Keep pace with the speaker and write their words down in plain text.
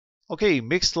Okay,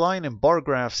 mixed line and bar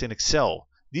graphs in Excel.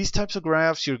 These types of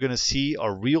graphs you're going to see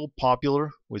are real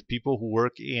popular with people who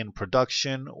work in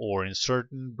production or in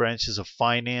certain branches of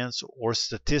finance or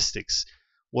statistics.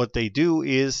 What they do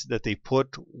is that they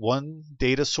put one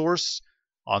data source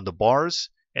on the bars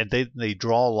and then they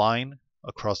draw a line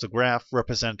across the graph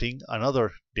representing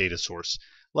another data source.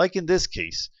 Like in this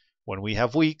case, when we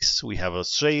have weeks, we have a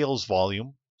sales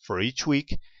volume for each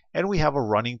week and we have a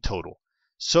running total.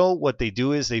 So what they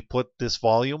do is they put this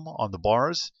volume on the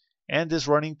bars and this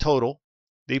running total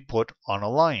they put on a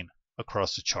line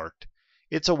across the chart.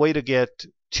 It's a way to get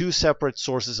two separate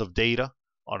sources of data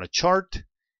on a chart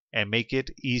and make it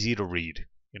easy to read.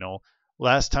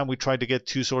 Last time we tried to get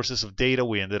two sources of data,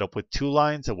 we ended up with two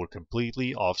lines that were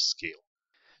completely off scale.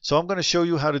 So I'm going to show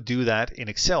you how to do that in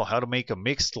Excel, how to make a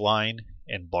mixed line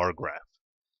and bar graph.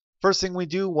 First thing we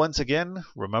do, once again,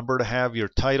 remember to have your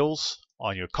titles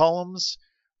on your columns.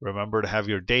 Remember to have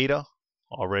your data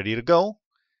all ready to go.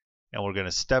 And we're going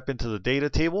to step into the data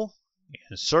table,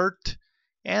 insert,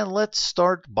 and let's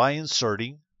start by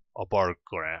inserting a bar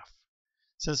graph.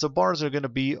 Since the bars are going to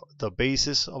be the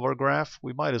basis of our graph,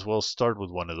 we might as well start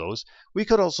with one of those. We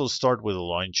could also start with a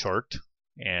line chart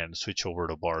and switch over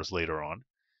to bars later on.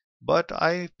 But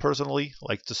I personally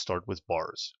like to start with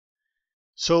bars.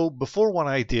 So before, what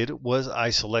I did was I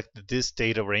selected this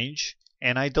data range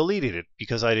and I deleted it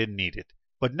because I didn't need it.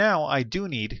 But now I do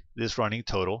need this running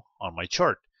total on my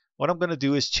chart. What I'm going to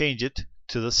do is change it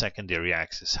to the secondary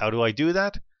axis. How do I do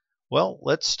that? Well,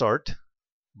 let's start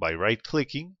by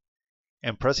right-clicking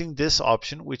and pressing this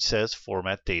option which says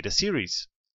Format Data Series,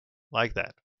 like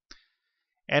that.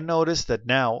 And notice that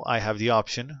now I have the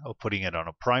option of putting it on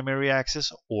a primary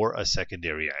axis or a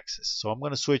secondary axis. So I'm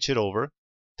going to switch it over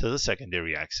to the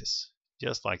secondary axis,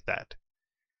 just like that.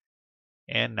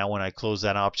 And now when I close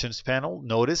that options panel,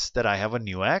 notice that I have a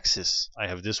new axis. I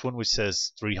have this one which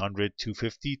says 300,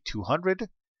 250, 200.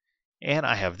 And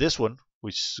I have this one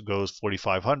which goes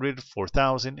 4,500,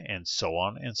 4,000, and so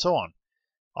on and so on.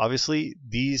 Obviously,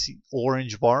 these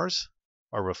orange bars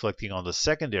are reflecting on the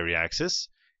secondary axis,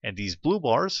 and these blue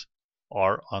bars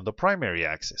are on the primary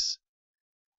axis.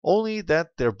 Only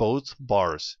that they're both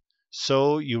bars.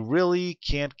 So you really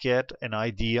can't get an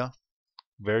idea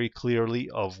very clearly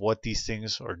of what these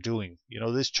things are doing.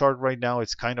 This chart right now,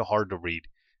 it's kind of hard to read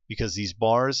because these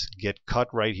bars get cut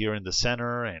right here in the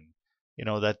center, and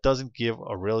that doesn't give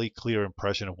a really clear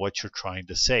impression of what you're trying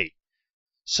to say.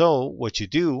 So what you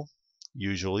do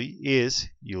usually is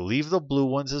you leave the blue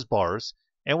ones as bars,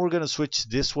 and we're going to switch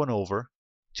this one over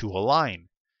to a line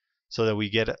so that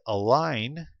we get a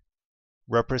line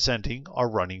representing our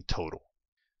running total.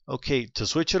 Okay, to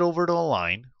switch it over to a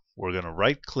line, we're going to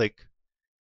right click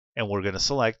and we're going to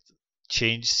select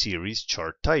Change Series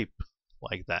Chart Type,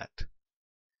 like that.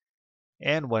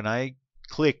 And when I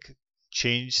click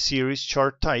Change Series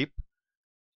Chart Type,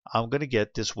 I'm going to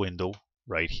get this window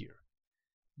right here.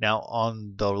 Now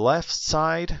on the left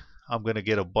side, I'm going to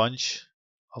get a bunch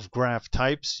of graph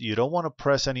types. You don't want to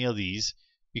press any of these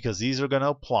because these are going to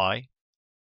apply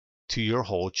to your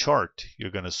whole chart.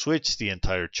 You're going to switch the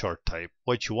entire chart type.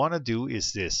 What you want to do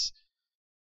is this.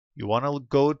 You want to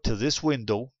go to this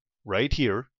window right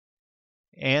here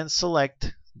and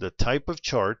select the type of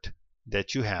chart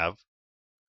that you have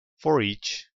for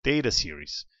each data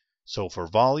series. So for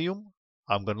volume,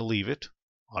 I'm going to leave it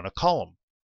on a column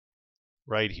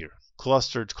right here,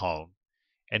 clustered column.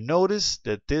 And notice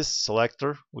that this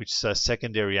selector, which says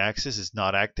secondary axis, is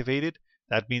not activated.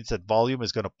 That means that volume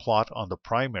is going to plot on the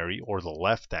primary or the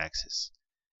left axis.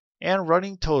 And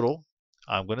running total,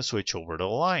 I'm going to switch over to a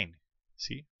line.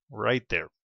 See, right there.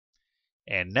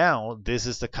 And now this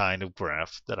is the kind of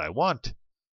graph that I want.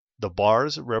 The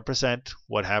bars represent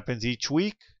what happens each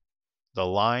week. The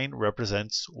line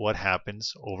represents what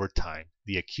happens over time,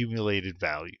 the accumulated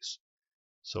values.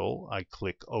 So I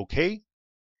click OK.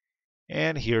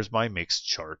 And here's my mixed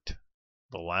chart.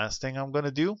 The last thing I'm going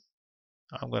to do,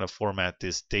 I'm going to format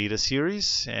this data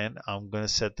series and I'm going to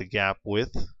set the gap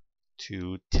width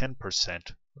to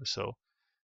 10% or so.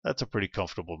 That's a pretty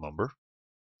comfortable number.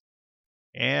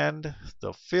 And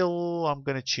the fill, I'm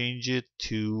going to change it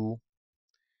to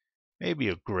maybe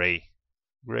a gray.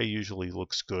 Gray usually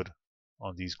looks good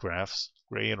on these graphs.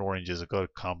 Gray and orange is a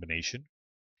good combination.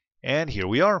 And here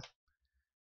we are.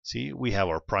 See, we have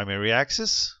our primary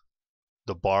axis.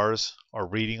 The bars are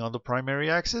reading on the primary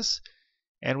axis.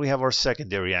 And we have our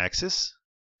secondary axis.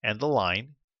 And the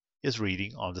line is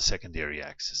reading on the secondary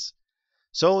axis.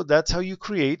 So that's how you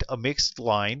create a mixed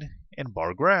line and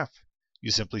bar graph. You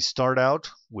simply start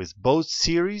out with both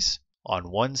series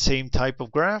on one same type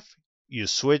of graph. You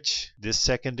switch this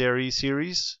secondary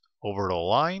series over the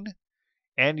line,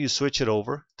 and you switch it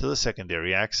over to the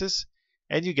secondary axis,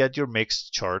 and you get your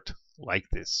mixed chart like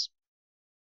this.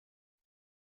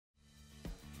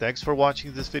 Thanks for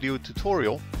watching this video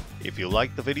tutorial. If you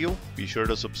liked the video, be sure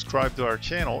to subscribe to our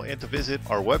channel and to visit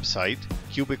our website,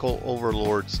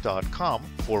 cubicleoverlords.com,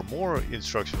 for more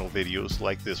instructional videos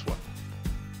like this one.